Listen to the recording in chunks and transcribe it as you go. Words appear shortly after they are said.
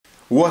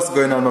What's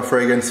going on, my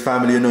fragrance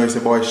family? You know it's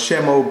your boy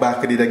Shemo back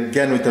at it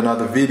again with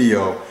another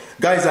video.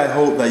 Guys, I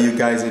hope that you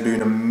guys are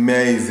doing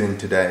amazing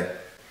today.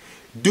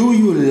 Do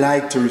you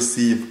like to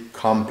receive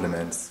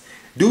compliments?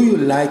 Do you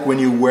like when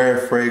you wear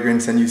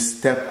fragrance and you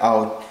step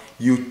out,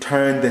 you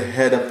turn the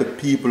head of the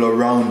people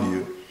around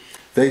you?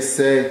 They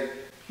say,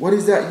 "What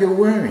is that you're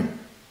wearing?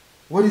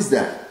 What is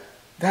that?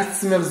 That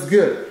smells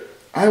good.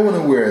 I want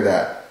to wear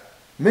that.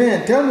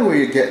 Man, tell me where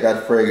you get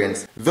that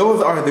fragrance."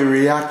 Those are the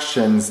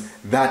reactions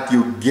that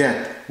you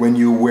get when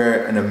you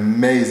wear an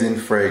amazing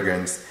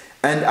fragrance.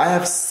 And I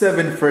have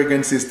 7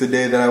 fragrances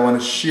today that I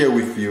want to share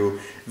with you.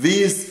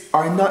 These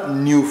are not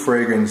new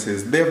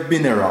fragrances. They've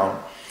been around,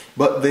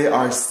 but they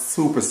are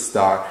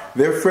superstar.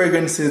 They're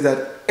fragrances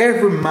that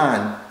every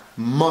man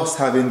must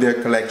have in their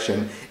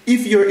collection.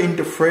 If you're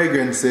into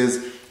fragrances,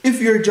 if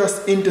you're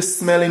just into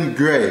smelling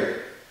great,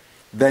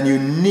 then you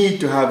need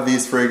to have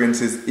these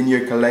fragrances in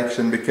your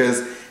collection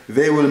because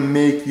they will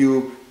make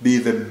you be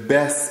the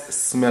best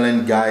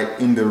smelling guy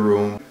in the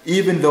room.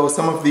 Even though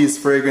some of these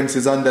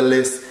fragrances on the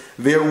list,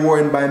 they're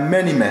worn by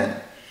many men.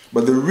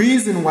 But the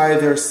reason why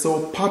they're so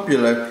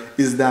popular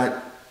is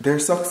that they're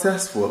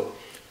successful.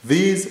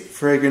 These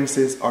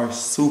fragrances are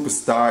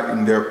superstar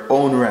in their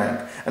own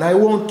rank. And I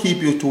won't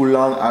keep you too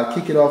long. I'll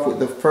kick it off with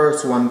the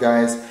first one,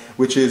 guys,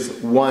 which is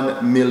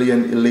 1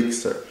 Million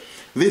Elixir.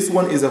 This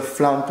one is a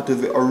flank to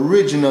the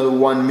original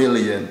 1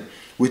 Million,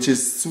 which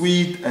is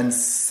sweet and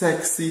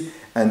sexy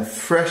and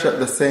fresh at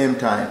the same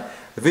time.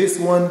 This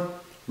one,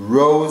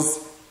 rose,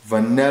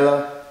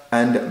 vanilla,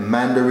 and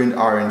mandarin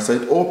orange. So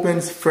it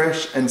opens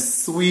fresh and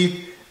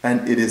sweet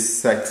and it is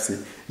sexy.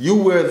 You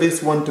wear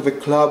this one to the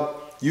club,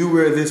 you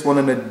wear this one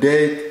on a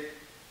date,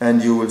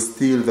 and you will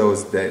steal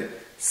those dates.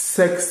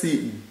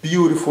 Sexy,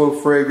 beautiful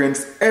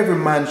fragrance. Every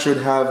man should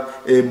have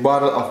a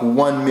bottle of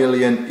 1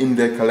 Million in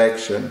their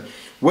collection.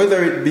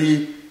 Whether it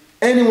be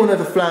any one of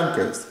the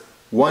flankers,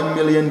 1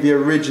 Million the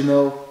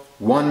original,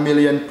 1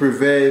 Million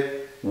Privé,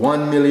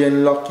 1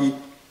 Million Lucky,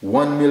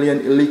 1 Million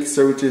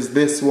Elixir, which is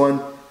this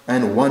one,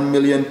 and 1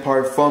 Million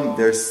Parfum.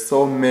 There's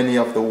so many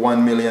of the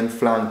 1 Million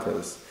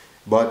flankers,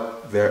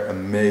 but they're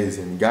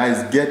amazing.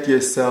 Guys, get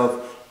yourself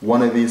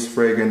one of these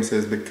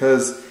fragrances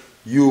because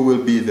you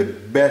will be the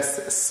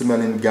best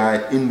smelling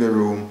guy in the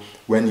room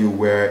when you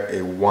wear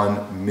a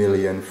 1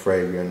 Million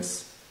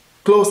fragrance.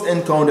 Close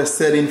encounter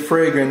setting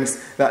fragrance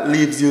that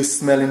leaves you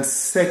smelling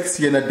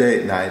sexy on a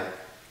date night.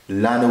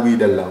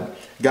 Nuit.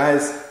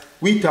 Guys,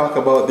 we talk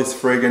about this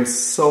fragrance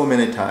so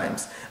many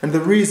times. And the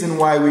reason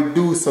why we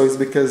do so is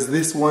because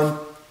this one,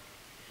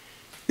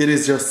 it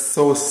is just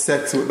so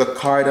sexy with the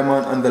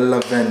cardamom and the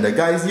lavender.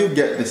 Guys, you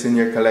get this in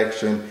your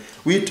collection.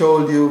 We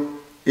told you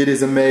it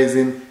is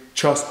amazing.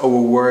 Trust our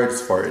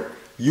words for it.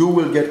 You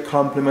will get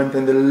compliment,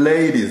 and the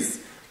ladies,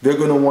 they're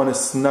going to want to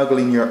snuggle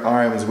in your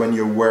arms when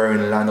you're wearing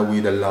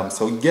Nuit.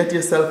 So get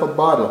yourself a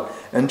bottle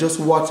and just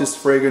watch this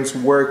fragrance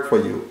work for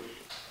you.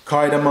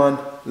 Cardamom,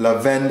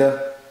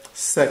 lavender,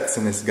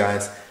 sexiness,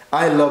 guys.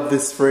 I love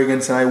this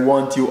fragrance and I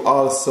want you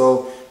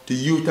also to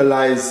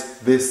utilize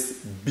this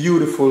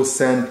beautiful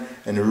scent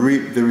and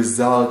reap the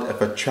result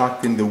of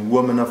attracting the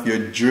woman of your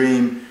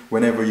dream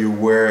whenever you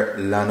wear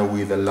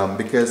Nuit,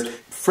 because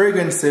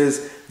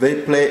fragrances,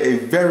 they play a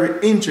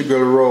very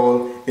integral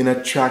role in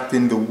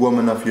attracting the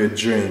woman of your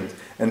dreams.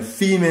 And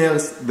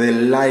females, they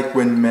like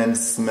when men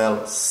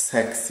smell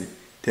sexy.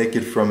 Take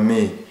it from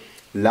me.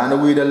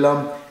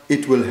 Nuit,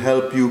 it will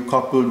help you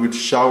coupled with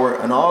shower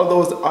and all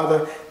those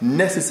other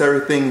necessary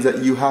things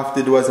that you have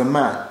to do as a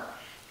man.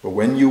 But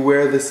when you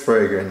wear this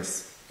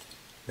fragrance,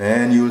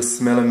 man, you will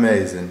smell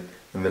amazing.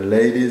 And the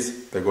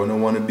ladies, they're going to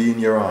want to be in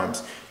your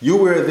arms. You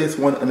wear this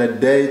one on a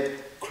date,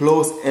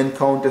 close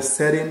encounter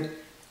setting,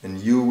 and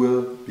you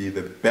will be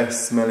the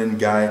best smelling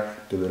guy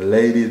to the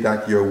lady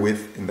that you're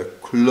with in the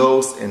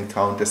close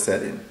encounter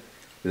setting.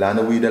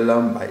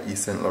 Nuit by Yves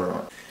Saint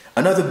Laurent.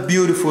 Another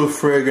beautiful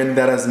fragrance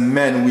that as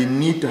men we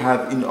need to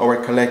have in our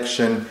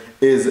collection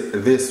is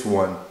this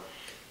one.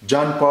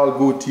 Jean Paul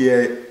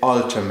Gaultier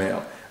Ultra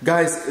Male.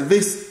 Guys,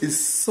 this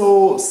is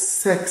so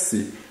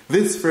sexy.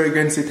 This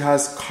fragrance, it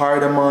has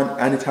cardamom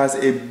and it has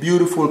a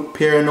beautiful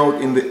pear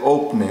note in the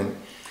opening.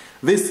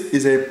 This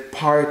is a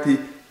party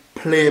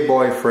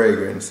playboy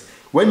fragrance.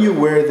 When you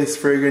wear this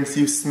fragrance,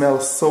 you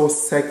smell so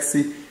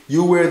sexy.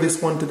 You wear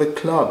this one to the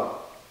club.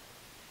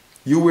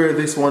 You wear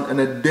this one on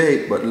a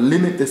date, but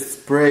limit the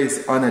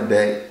sprays on a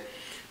date.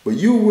 But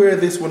you wear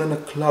this one in a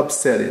club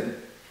setting.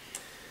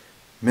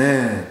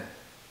 Man,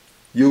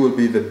 you will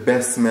be the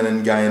best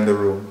smelling guy in the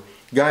room.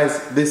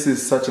 Guys, this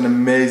is such an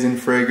amazing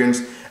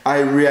fragrance. I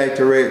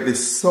reiterate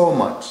this so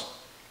much.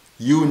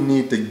 You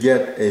need to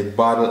get a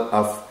bottle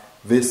of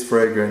this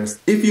fragrance.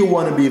 If you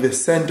want to be the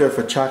center of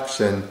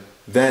attraction,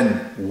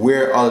 then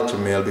wear Ultra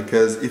Male,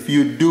 because if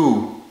you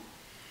do,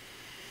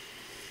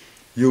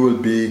 you will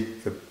be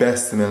the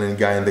best smelling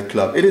guy in the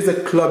club. It is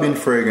a clubbing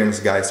fragrance,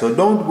 guys, so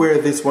don't wear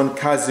this one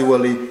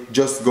casually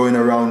just going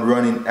around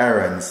running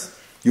errands.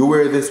 You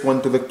wear this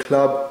one to the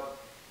club,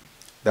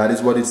 that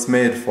is what it's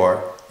made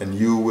for, and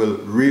you will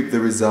reap the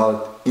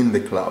result in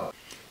the club.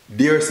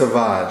 Dear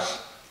Sauvage,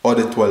 Eau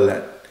de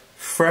Toilette.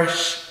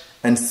 Fresh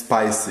and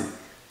spicy.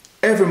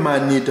 Every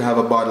man needs to have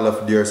a bottle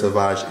of Dior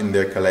Sauvage in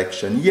their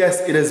collection.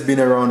 Yes, it has been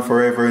around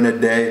forever and a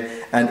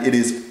day and it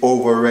is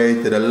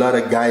overrated. A lot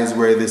of guys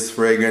wear this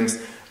fragrance,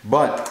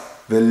 but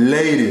the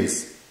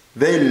ladies,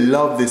 they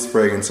love this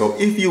fragrance. So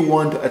if you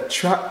want to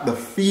attract the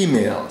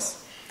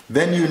females,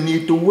 then you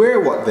need to wear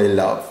what they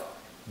love.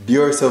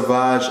 Dior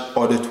Sauvage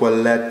Eau de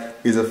Toilette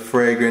is a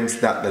fragrance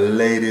that the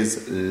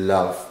ladies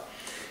love.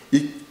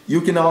 You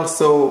can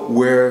also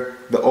wear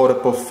the Eau de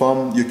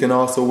Parfum, you can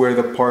also wear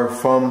the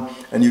Parfum,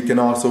 and you can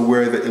also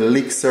wear the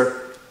Elixir.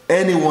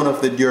 Any one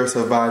of the Dior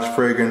Sauvage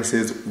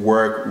fragrances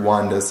work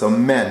wonders. So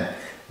men,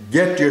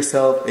 get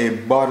yourself a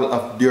bottle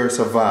of Dior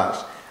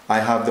Sauvage. I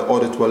have the Eau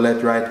de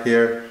Toilette right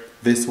here.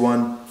 This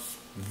one,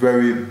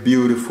 very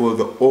beautiful.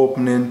 The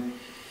opening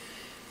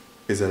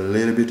is a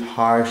little bit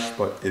harsh,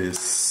 but it is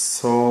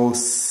so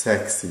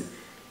sexy.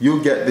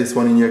 You get this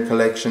one in your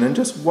collection and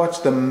just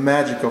watch the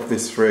magic of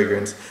this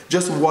fragrance.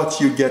 Just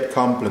watch you get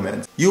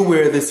compliments. You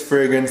wear this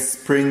fragrance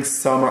spring,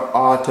 summer,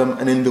 autumn,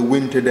 and in the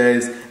winter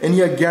days, and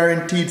you're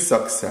guaranteed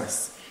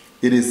success.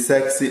 It is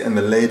sexy and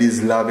the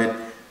ladies love it.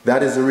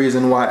 That is the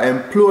reason why I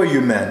implore you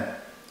men,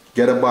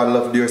 get a bottle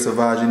of Dior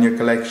Sauvage in your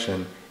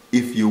collection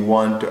if you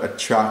want to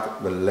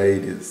attract the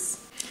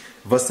ladies.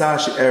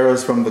 Versace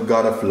Eros from the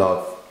God of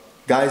Love.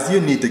 Guys, you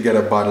need to get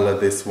a bottle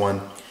of this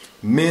one.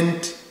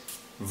 Mint,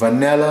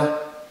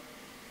 vanilla,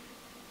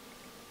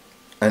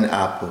 and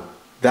apple.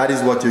 That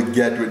is what you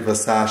get with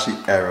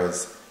Versace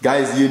Eros.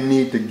 Guys, you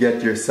need to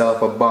get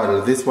yourself a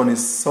bottle. This one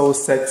is so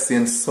sexy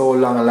and so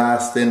long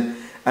lasting,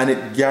 and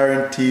it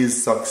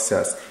guarantees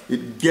success.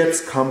 It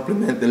gets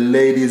compliment, the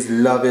ladies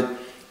love it,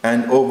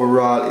 and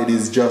overall it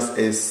is just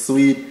a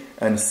sweet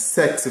and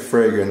sexy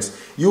fragrance.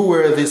 You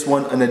wear this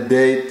one on a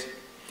date,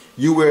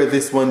 you wear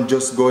this one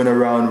just going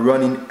around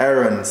running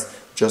errands,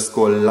 just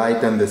go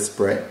light on the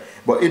spray.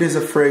 But it is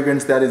a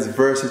fragrance that is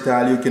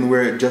versatile. You can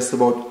wear it just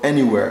about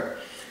anywhere.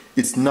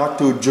 It's not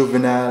too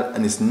juvenile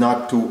and it's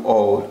not too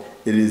old.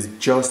 It is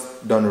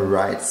just done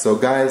right. So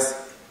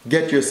guys,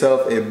 get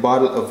yourself a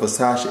bottle of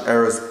Versace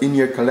Eros in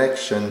your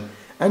collection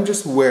and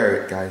just wear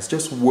it, guys.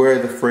 Just wear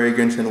the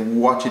fragrance and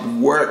watch it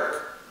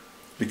work.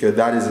 Because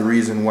that is the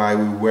reason why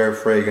we wear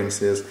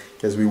fragrances,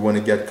 because we want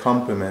to get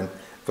compliment.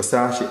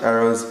 Versace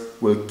Eros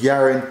will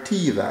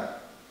guarantee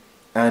that,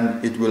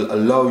 and it will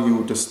allow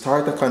you to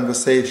start a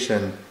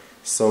conversation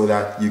so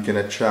that you can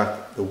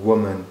attract the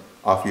woman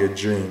of your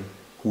dream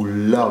who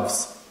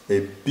loves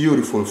a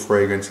beautiful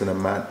fragrance in a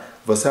man.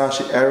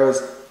 Versace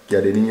Eros,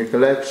 get it in your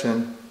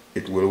collection.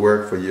 It will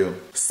work for you.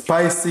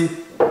 Spicy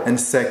and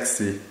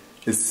sexy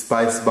is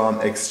Spice Bomb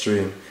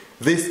Extreme.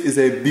 This is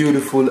a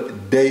beautiful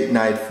date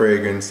night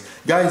fragrance.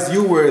 Guys,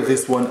 you wear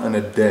this one on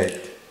a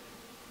date.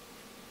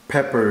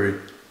 Peppery,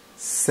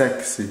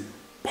 sexy,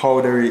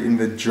 powdery in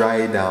the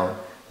dry down,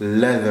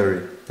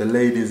 leathery. The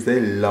ladies, they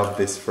love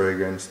this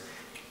fragrance.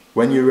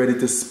 When you're ready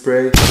to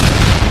spray, you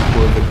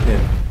pull the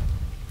pin.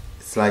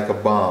 It's like a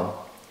bomb.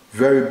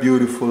 Very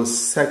beautiful,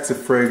 sexy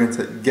fragrance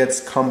that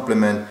gets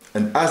compliment.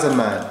 And as a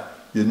man,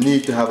 you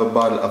need to have a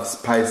bottle of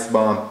Spice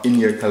Bomb in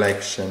your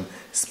collection.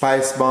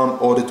 Spice Bomb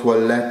Eau de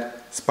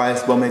Toilette,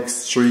 Spice Bomb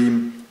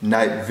Extreme,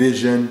 Night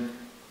Vision,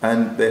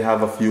 and they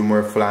have a few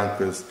more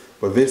flankers.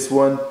 But this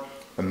one,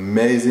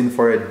 amazing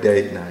for a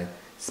date night.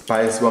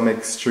 Spice Bomb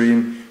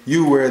Extreme,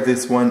 you wear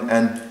this one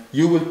and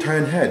you will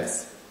turn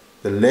heads.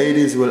 The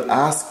ladies will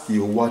ask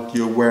you what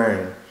you're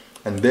wearing,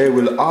 and they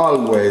will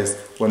always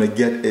want to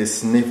get a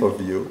sniff of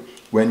you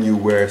when you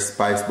wear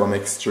Spice Bomb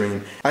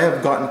Extreme. I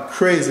have gotten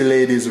crazy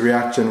ladies'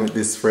 reaction with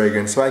this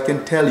fragrance, so I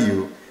can tell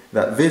you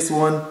that this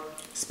one,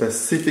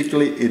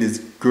 specifically, it is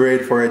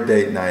great for a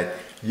date night.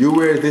 You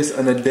wear this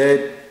on a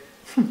date,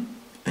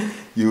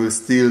 you will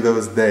steal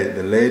those dates.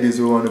 The ladies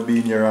will want to be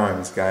in your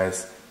arms,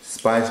 guys.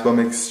 Spice Bomb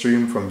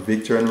Extreme from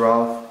Viktor and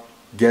Rolf.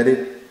 Get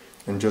it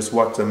and just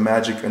watch the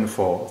magic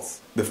unfolds.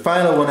 The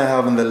final one I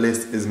have on the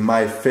list is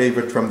my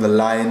favorite from the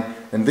line,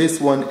 and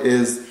this one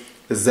is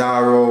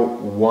Zaro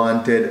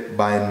Wanted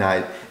by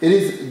Night. It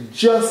is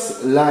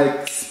just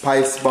like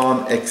Spice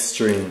Bomb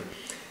Extreme.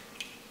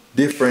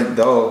 Different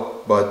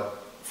though,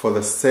 but for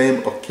the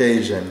same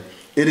occasion.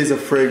 It is a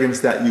fragrance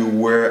that you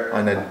wear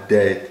on a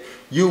date.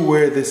 You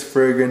wear this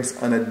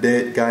fragrance on a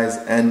date, guys,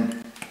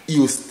 and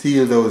you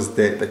steal those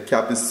dates. The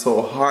cap is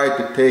so hard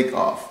to take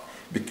off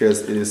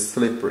because it is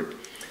slippery.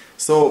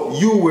 So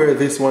you wear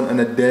this one on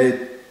a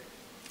date,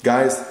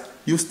 guys,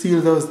 you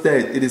steal those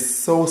dates. It is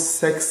so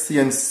sexy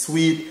and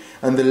sweet,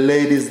 and the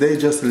ladies, they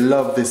just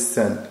love this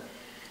scent.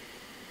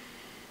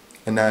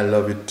 And I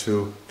love it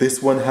too.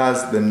 This one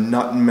has the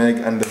nutmeg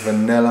and the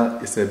vanilla.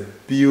 It's a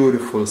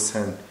beautiful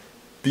scent.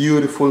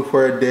 Beautiful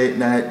for a date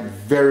night.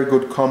 Very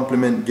good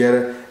compliment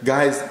getter.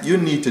 Guys, you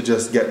need to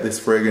just get this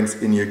fragrance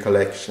in your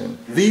collection.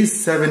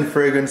 These 7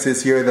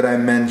 fragrances here that I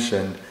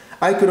mentioned,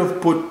 I could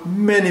have put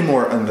many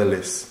more on the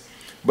list.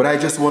 But I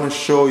just want to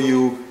show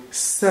you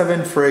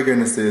 7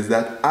 fragrances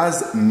that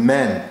as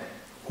men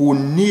who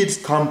needs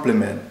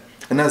compliment,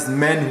 and as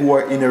men who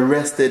are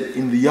interested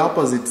in the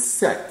opposite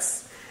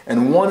sex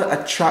and want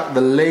to attract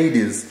the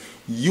ladies,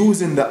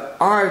 using the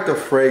art of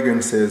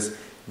fragrances,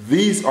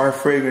 these are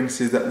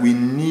fragrances that we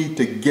need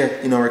to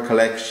get in our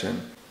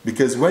collection,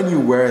 because when you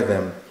wear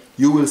them,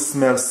 you will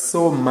smell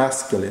so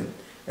masculine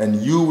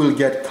and you will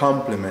get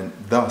compliment,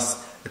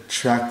 thus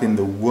attracting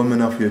the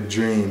woman of your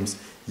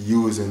dreams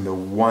using the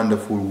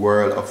wonderful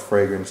world of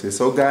fragrances.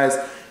 So guys,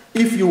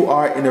 if you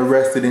are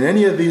interested in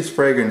any of these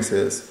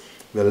fragrances,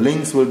 the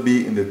links will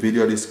be in the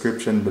video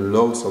description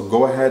below, so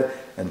go ahead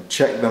and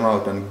check them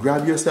out and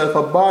grab yourself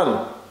a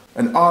bottle.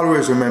 And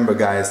always remember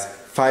guys,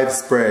 5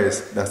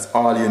 sprays, that's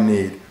all you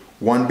need.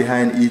 1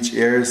 behind each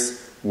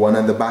ears, 1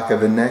 on the back of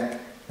the neck,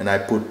 and I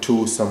put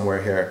 2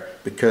 somewhere here,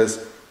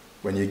 because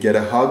when you get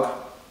a hug,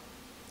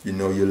 you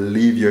know you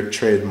leave your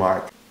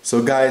trademark.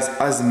 So guys,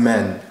 as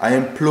men, I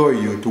implore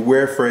you to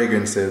wear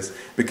fragrances,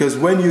 because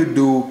when you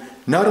do,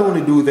 not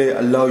only do they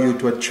allow you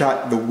to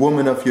attract the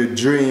woman of your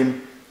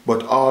dream,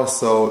 but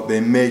also they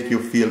make you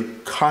feel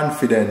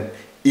confident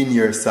in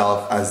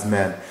yourself as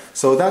men.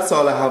 So that's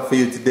all I have for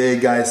you today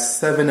guys.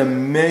 7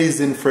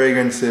 amazing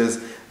fragrances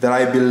that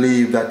I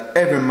believe that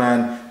every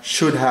man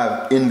should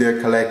have in their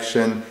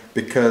collection,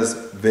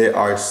 because they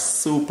are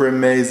super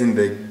amazing,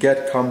 they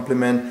get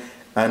compliment,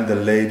 and the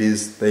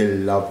ladies, they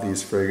love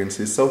these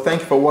fragrances. So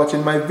thank you for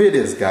watching my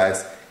videos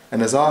guys,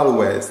 and as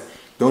always,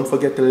 don't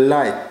forget to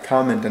like,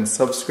 comment and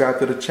subscribe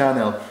to the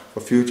channel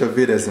for future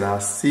videos, and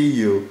I'll see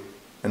you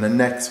in the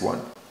next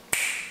one.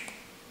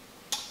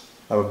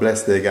 Have a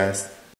blessed day guys.